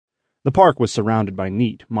The park was surrounded by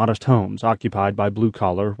neat, modest homes occupied by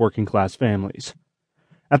blue-collar, working-class families.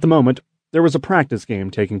 At the moment, there was a practice game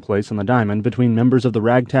taking place on the diamond between members of the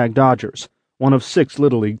Ragtag Dodgers, one of 6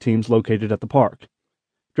 Little League teams located at the park.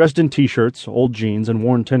 Dressed in T-shirts, old jeans, and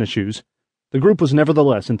worn tennis shoes, the group was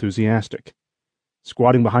nevertheless enthusiastic.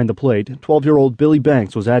 Squatting behind the plate, 12-year-old Billy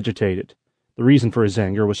Banks was agitated. The reason for his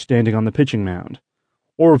anger was standing on the pitching mound.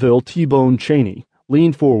 Orville T-Bone Cheney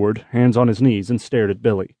leaned forward, hands on his knees, and stared at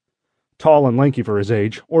Billy. Tall and lanky for his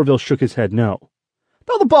age, Orville shook his head no.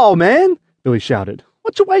 "Throw the ball, man!" Billy shouted.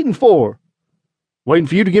 "What you waiting for?" "Waiting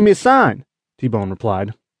for you to give me a sign," T-Bone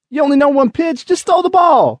replied. "You only know one pitch, just throw the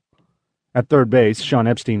ball." At third base, Sean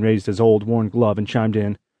Epstein raised his old, worn glove and chimed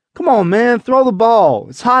in, "Come on, man, throw the ball.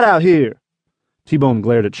 It's hot out here." T-Bone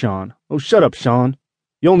glared at Sean. "Oh, shut up, Sean.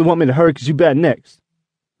 You only want me to hurry 'cause you bat next."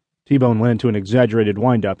 T-Bone went into an exaggerated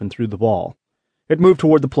wind-up and threw the ball. It moved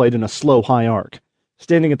toward the plate in a slow, high arc.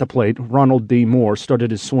 Standing at the plate, Ronald D. Moore started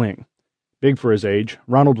his swing. Big for his age,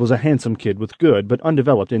 Ronald was a handsome kid with good but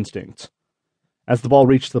undeveloped instincts. As the ball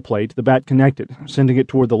reached the plate, the bat connected, sending it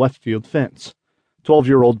toward the left field fence.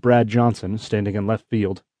 12-year-old Brad Johnson, standing in left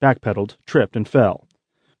field, backpedaled, tripped, and fell.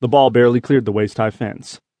 The ball barely cleared the waist-high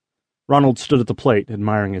fence. Ronald stood at the plate,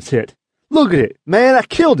 admiring his hit. "Look at it, man, I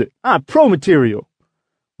killed it. I'm pro material."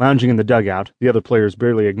 Lounging in the dugout, the other players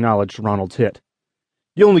barely acknowledged Ronald's hit.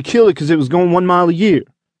 "You only killed it 'cause it was going 1 mile a year,"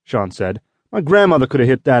 Sean said. "My grandmother could have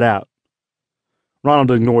hit that out."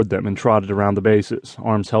 Ronald ignored them and trotted around the bases,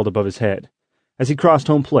 arms held above his head. As he crossed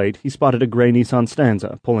home plate, he spotted a gray Nissan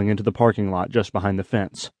Stanza pulling into the parking lot just behind the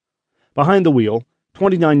fence. Behind the wheel,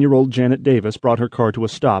 29-year-old Janet Davis brought her car to a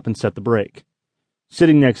stop and set the brake.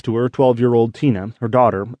 Sitting next to her, 12-year-old Tina, her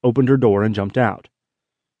daughter, opened her door and jumped out.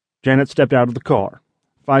 Janet stepped out of the car.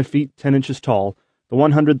 5 feet 10 inches tall, the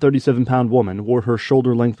 137-pound woman wore her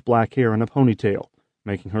shoulder-length black hair in a ponytail,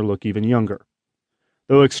 making her look even younger.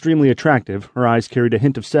 Though extremely attractive, her eyes carried a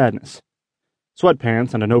hint of sadness.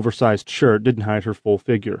 Sweatpants and an oversized shirt didn't hide her full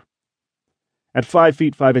figure. At 5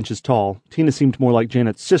 feet 5 inches tall, Tina seemed more like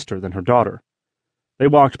Janet's sister than her daughter. They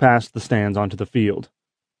walked past the stands onto the field.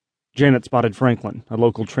 Janet spotted Franklin, a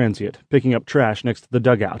local transient, picking up trash next to the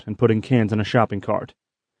dugout and putting cans in a shopping cart.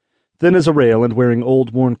 Thin as a rail and wearing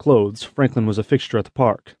old, worn clothes, Franklin was a fixture at the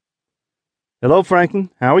park. "Hello, Franklin.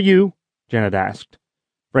 How are you?" Janet asked.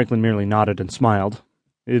 Franklin merely nodded and smiled.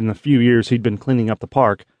 In the few years he'd been cleaning up the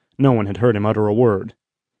park, no one had heard him utter a word.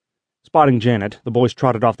 Spotting Janet, the boys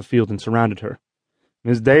trotted off the field and surrounded her.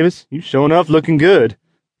 "Miss Davis, you sure enough looking good,"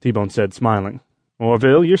 T-Bone said, smiling.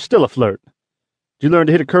 "Orville, you're still a flirt. Did you learn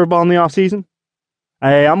to hit a curveball in the off-season?"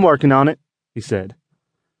 "Hey, I'm working on it," he said.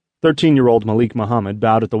 13-year-old Malik Muhammad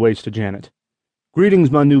bowed at the waist to Janet.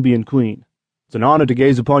 "Greetings, my Nubian queen. It's an honor to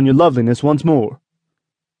gaze upon your loveliness once more."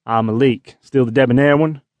 "Ah, Malik, still the debonair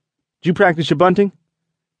one? Did you practice your bunting?"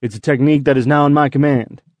 "It's a technique that is now in my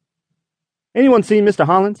command." "Anyone seen Mr.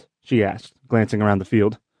 Hollins?" she asked, glancing around the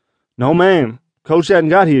field. "No, ma'am. Coach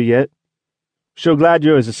hadn't got here yet. Sure glad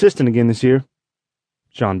you're his assistant again this year."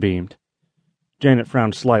 Sean beamed. Janet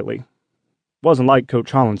frowned slightly. Wasn't like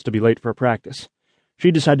Coach Hollins to be late for a practice. She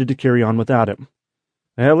decided to carry on without him.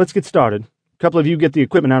 "Well, let's get started. A couple of you get the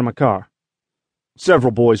equipment out of my car."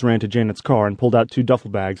 Several boys ran to Janet's car and pulled out 2 duffel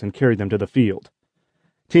bags and carried them to the field.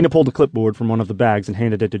 Tina pulled a clipboard from one of the bags and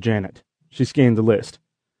handed it to Janet. She scanned the list.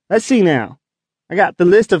 "Let's see now. I got the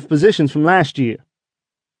list of positions from last year."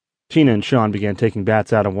 Tina and Sean began taking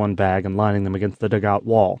bats out of one bag and lining them against the dugout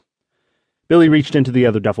wall. Billy reached into the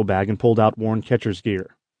other duffel bag and pulled out worn catcher's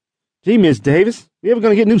gear. "Gee, Miss Davis, you ever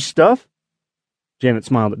gonna get new stuff?" Janet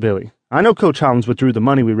smiled at Billy. "I know Coach Hollins withdrew the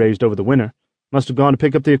money we raised over the winter. Must have gone to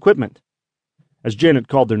pick up the equipment." As Janet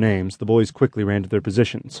called their names, the boys quickly ran to their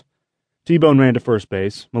positions. T-Bone ran to first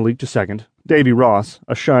base, Malik to second, Davy Ross,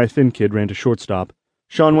 a shy, thin kid, ran to shortstop,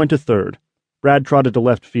 Sean went to third, Brad trotted to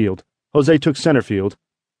left field, Jose took center field,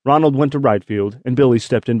 Ronald went to right field, and Billy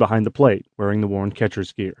stepped in behind the plate, wearing the worn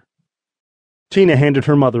catcher's gear. Tina handed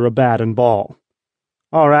her mother a bat and ball.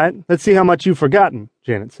 "All right, let's see how much you've forgotten,"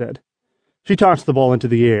 Janet said. She tossed the ball into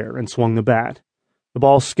the air and swung the bat. The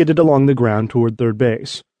ball skidded along the ground toward third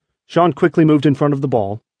base. Sean quickly moved in front of the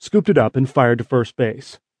ball, scooped it up, and fired to first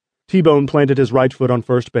base. T-Bone planted his right foot on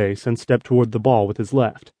first base and stepped toward the ball with his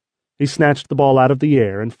left. He snatched the ball out of the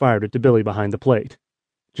air and fired it to Billy behind the plate.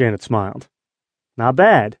 Janet smiled. "Not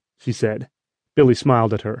bad," she said. Billy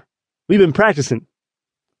smiled at her. "We've been practicing."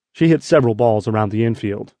 She hit several balls around the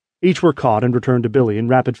infield. Each were caught and returned to Billy in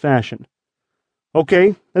rapid fashion.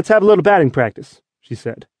 "Okay, let's have a little batting practice," she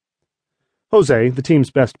said. Jose, the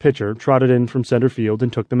team's best pitcher, trotted in from center field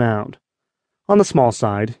and took the mound. On the small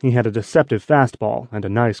side, he had a deceptive fastball and a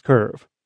nice curve.